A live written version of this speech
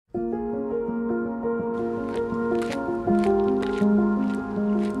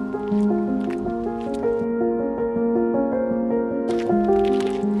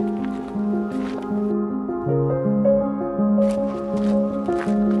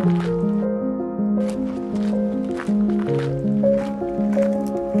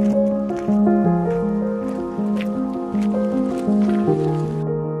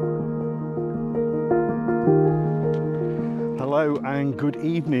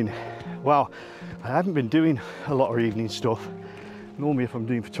evening. Well, I haven't been doing a lot of evening stuff. Normally if I'm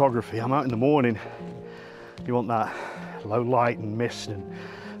doing photography, I'm out in the morning. You want that low light and mist and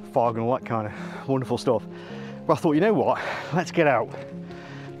fog and all that kind of wonderful stuff. But I thought, you know what, let's get out.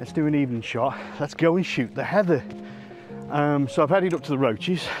 Let's do an evening shot. Let's go and shoot the heather. So I've headed up to the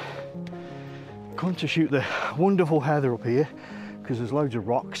Roaches. Come to shoot the wonderful heather up here because there's loads of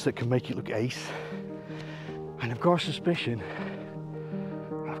rocks that can make it look ace. And I've got a suspicion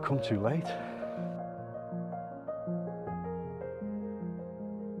I've come too late.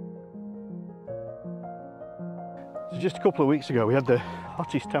 So just a couple of weeks ago we had the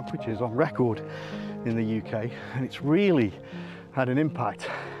hottest temperatures on record in the UK, and it's really had an impact.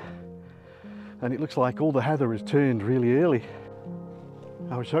 And it looks like all the heather has turned really early.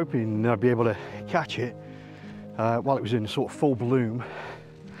 I was hoping I'd be able to catch it while it was in sort of full bloom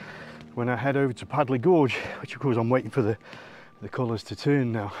when I head over to Padley Gorge, which of course I'm waiting for the colours to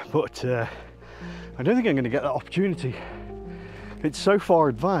turn now. But I don't think I'm going to get that opportunity. It's so far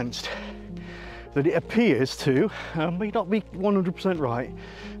advanced that it appears to, may not be 100% right,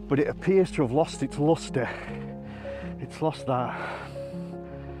 but it appears to have lost its lustre. It's lost that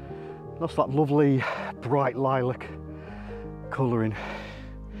lovely bright lilac colouring.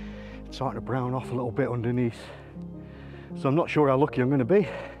 It's starting to brown off a little bit underneath. So I'm not sure how lucky I'm going to be.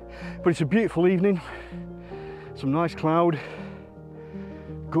 But it's a beautiful evening, some nice cloud,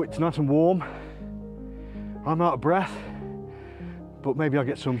 it's nice and warm. I'm out of breath, but maybe I'll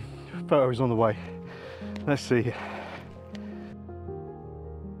get some photos on the way. Let's see.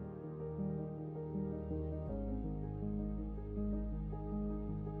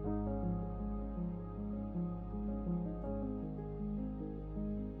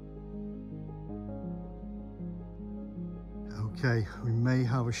 Okay, we may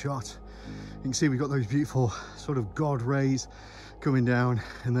have a shot. You can see we've got those beautiful sort of God rays coming down,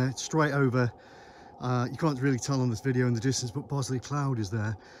 and they're straight over. You can't really tell on this video in the distance, but Bosley Cloud is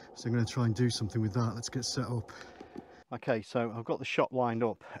there. So I'm going to try and do something with that. Let's get set up. Okay, so I've got the shot lined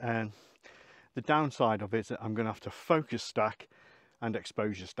up, and the downside of it is that I'm going to have to focus stack and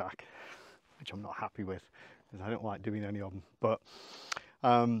exposure stack, which I'm not happy with because I don't like doing any of them. But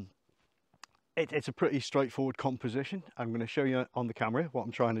it's a pretty straightforward composition. I'm going to show you on the camera what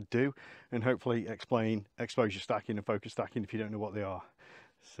I'm trying to do and hopefully explain exposure stacking and focus stacking if you don't know what they are.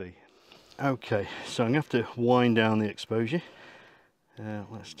 Let's see. Okay, so I'm going to have to wind down the exposure.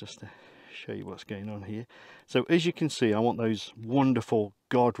 Let's just show you what's going on here. So as you can see, I want those wonderful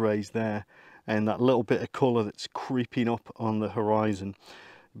God rays there and that little bit of colour that's creeping up on the horizon.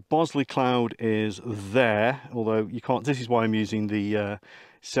 Bosley Cloud is there, although you can't. This is why I'm using the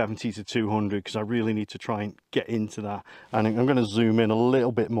 70 to 200 because I really need to try and get into that, and I'm going to zoom in a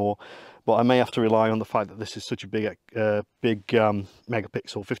little bit more, but I may have to rely on the fact that this is such a big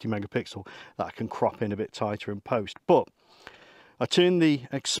megapixel, 50 megapixel, that I can crop in a bit tighter in post. But I turn the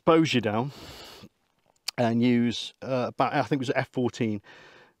exposure down and use about, I think it was f14.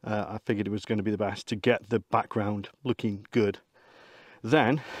 I figured it was going to be the best to get the background looking good.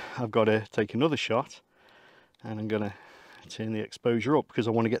 Then I've got to take another shot, and I'm going to turn the exposure up because I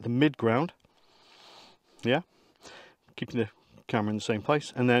want to get the midground. Yeah, keeping the camera in the same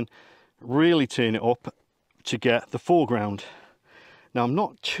place, and then really turn it up to get the foreground. Now I'm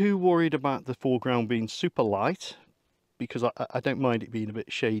not too worried about the foreground being super light because I don't mind it being a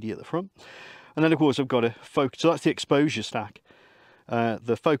bit shady at the front. And then of course I've got to focus. So that's the exposure stack.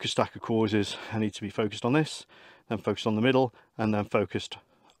 The focus stack of course is I need to be focused on this, then focused on the middle, and then focused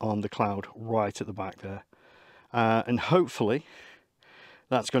on the cloud right at the back there. And hopefully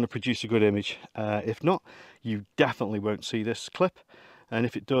that's going to produce a good image. If not, you definitely won't see this clip, and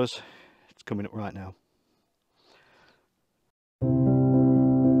if it does, it's coming up right now.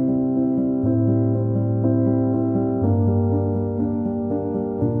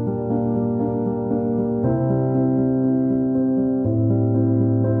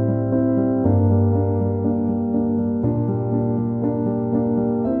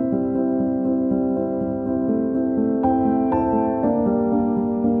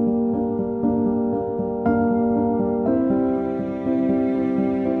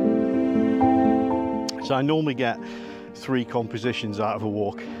 So I normally get 3 compositions out of a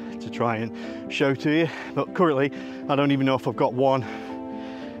walk to try and show to you, but currently I don't even know if I've got one.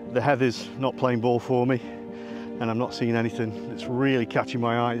 The heather's not playing ball for me, and I'm not seeing anything that's really catching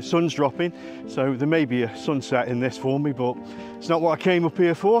my eye. The sun's dropping, so there may be a sunset in this for me, but it's not what I came up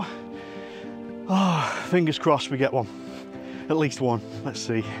here for. Oh, fingers crossed we get one, at least one. Let's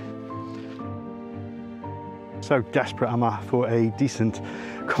see. So desperate am I for a decent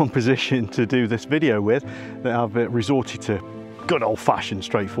composition to do this video with that I've resorted to good old-fashioned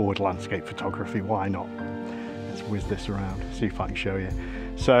straightforward landscape photography. Why not? Let's whiz this around, see if I can show you.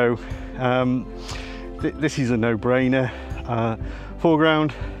 So this is a no-brainer.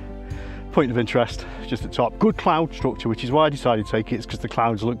 Foreground, point of interest, just at the top. Good cloud structure, which is why I decided to take it. It's because the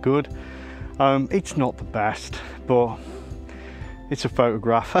clouds look good. It's not the best, but it's a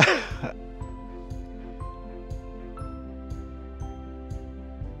photograph.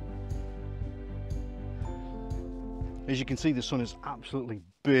 As you can see, the sun is absolutely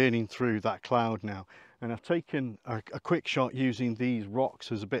burning through that cloud now, and I've taken a quick shot using these rocks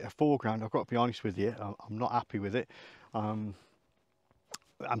as a bit of foreground. I've got to be honest with you, I'm not happy with it. I'm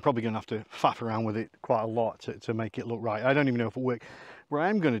probably going to have to faff around with it quite a lot to make it look right. I don't even know if it'll work. What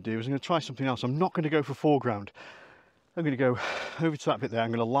I'm going to do is I'm going to try something else. I'm not going to go for foreground. I'm going to go over to that bit there. I'm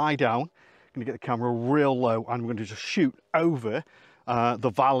going to lie down. I'm going to get the camera real low. I'm going to just shoot over the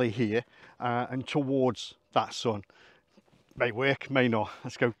valley here and towards that sun. May work, may not.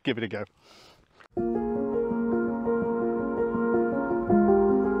 Let's go give it a go.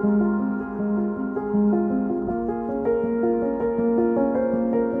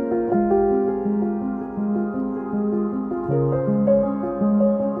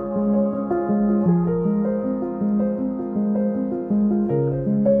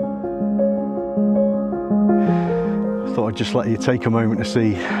 Thought I'd just let you take a moment to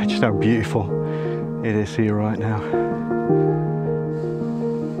see just how beautiful it is here right now.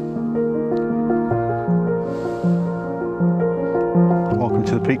 Welcome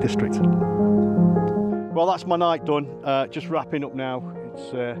to the Peak District. Well, that's my night done. Just wrapping up now.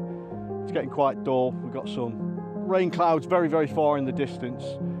 It's getting quite dull. We've got some rain clouds very, very far in the distance.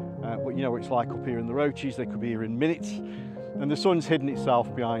 But you know what it's like up here in the Roaches. They could be here in minutes. And the sun's hidden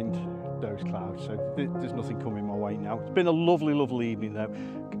itself behind those clouds, so there's nothing coming my way now. It's been a lovely, lovely evening though.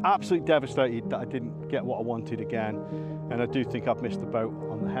 Absolutely devastated that I didn't get what I wanted again, and I do think I've missed the boat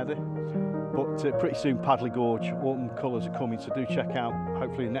on the heather. But pretty soon Padley Gorge autumn colours are coming, so do check out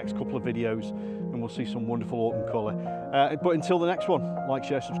hopefully the next couple of videos and we'll see some wonderful autumn colour. But until the next one, like,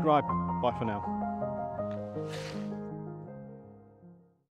 share, subscribe. Bye for now.